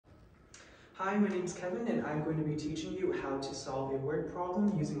Hi, my name is Kevin and I'm going to be teaching you how to solve a word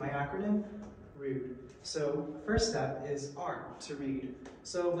problem using my acronym, READ. So, first step is R, to read.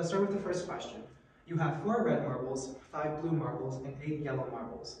 So let's start with the first question. You have 4 red marbles, 5 blue marbles, and 8 yellow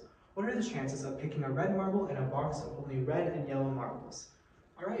marbles. What are the chances of picking a red marble in a box of only red and yellow marbles?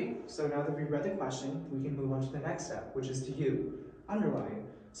 Alright, so now that we've read the question, we can move on to the next step, which is to U, underline.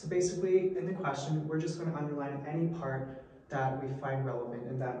 So basically, in the question, we're just going to underline any part that we find relevant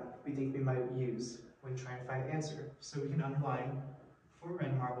and that we think we might use when trying to find the answer. So we can underline 4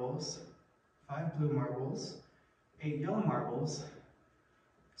 red marbles, 5 blue marbles, 8 yellow marbles.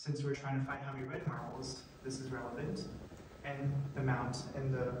 Since we're trying to find how many red marbles, this is relevant. And the amount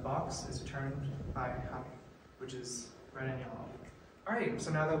in the box is determined by how many, which is red and yellow. Alright,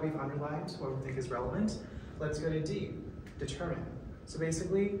 so now that we've underlined what we think is relevant, let's go to D, determine. So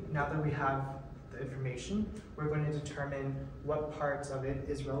basically, now that we have the information, we're going to determine what parts of it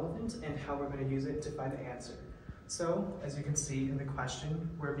is relevant and how we're going to use it to find the answer. So, as you can see in the question,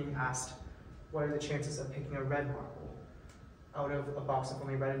 we're being asked, what are the chances of picking a red marble out of a box of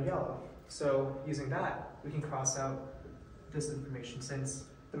only red and yellow? So, using that, we can cross out this information since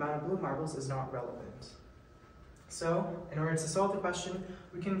the amount of blue marbles is not relevant. So, in order to solve the question,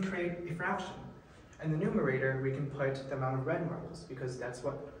 we can create a fraction. In the numerator, we can put the amount of red marbles because that's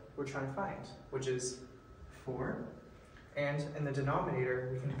what we're trying to find, which is 4. And in the denominator,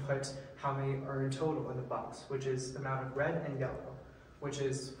 we can put how many are in total in the box, which is the amount of red and yellow, which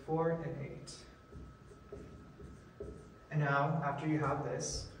is 4 and 8. And now, after you have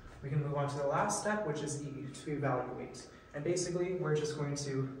this, we can move on to the last step, which is E, to evaluate. And basically, we're just going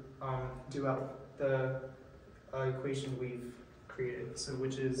to do out the equation we've created, so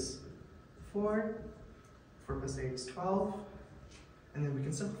which is 4 plus 8 is 12, and then we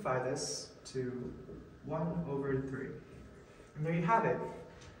can simplify this to 1 over 3. And there you have it.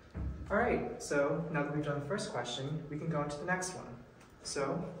 Alright, so now that we've done the first question, we can go into the next one.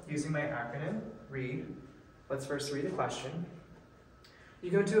 So, using my acronym, READ, let's first read the question. You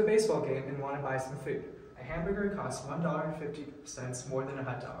go to a baseball game and want to buy some food. A hamburger costs $1.50 more than a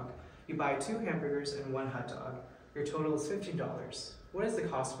hot dog. You buy 2 hamburgers and 1 hot dog. Your total is $15. What is the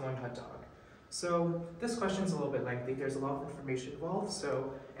cost of 1 hot dog? So this question is a little bit lengthy. There's a lot of information involved.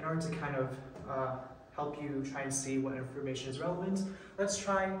 So in order to kind of help you try and see what information is relevant, let's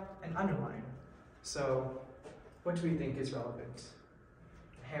try and underline. So what do we think is relevant?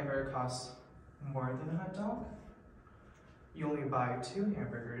 A hamburger costs more than a hot dog. You only buy 2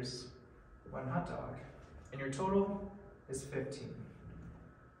 hamburgers, 1 hot dog, and your total is 15.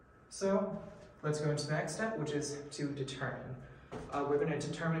 So let's go into the next step, which is to determine. We're going to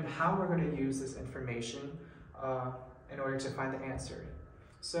determine how we're going to use this information in order to find the answer.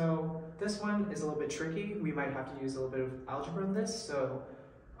 So this one is a little bit tricky. We might have to use a little bit of algebra in this. So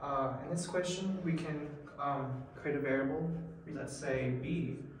in this question, we can create a variable, let's say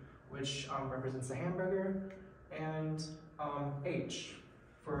B, which represents the hamburger, and H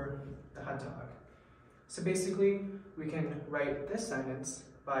for the hot dog. So basically, we can write this sentence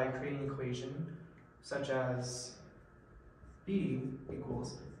by creating an equation such as B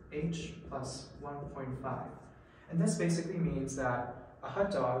equals H plus 1.5. And this basically means that a hot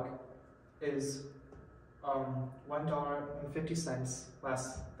dog is $1.50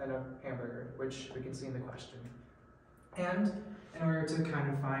 less than a hamburger, which we can see in the question. And in order to kind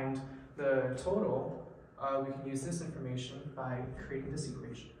of find the total, we can use this information by creating this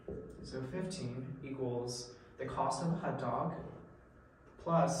equation. So 15 equals the cost of a hot dog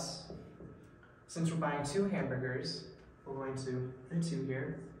plus, since we're buying 2 hamburgers, we're going to put 2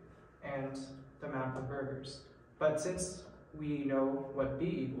 here, and the amount of burgers. But since we know what B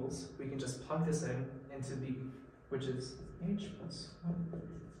equals, we can just plug this into B, which is H plus 1.5.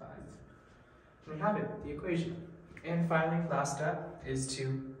 And we have it, the equation. And finally, last step is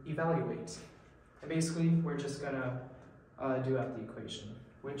to evaluate. And basically, we're just gonna do out the equation,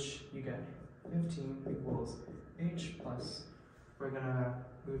 which you get 15 equals H plus, we're gonna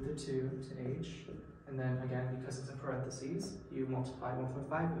move the 2 to H, and then again, because it's in parentheses, you multiply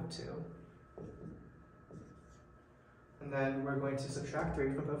 1.5 with 2. And then we're going to subtract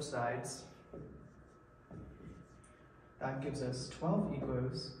 3 from both sides. That gives us 12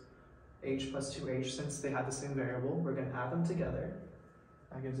 equals H plus 2H. Since they have the same variable, we're going to add them together.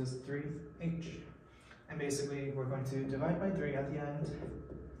 That gives us 3H. And basically, we're going to divide by 3 at the end.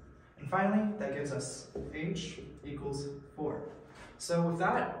 And finally, that gives us H equals 4. So with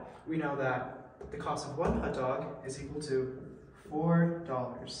that, we know that the cost of 1 hot dog is equal to $4.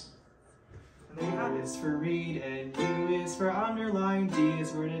 And there you have it. R is for read, and U is for underline, D is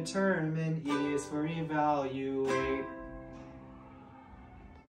for determine, E is for evaluate.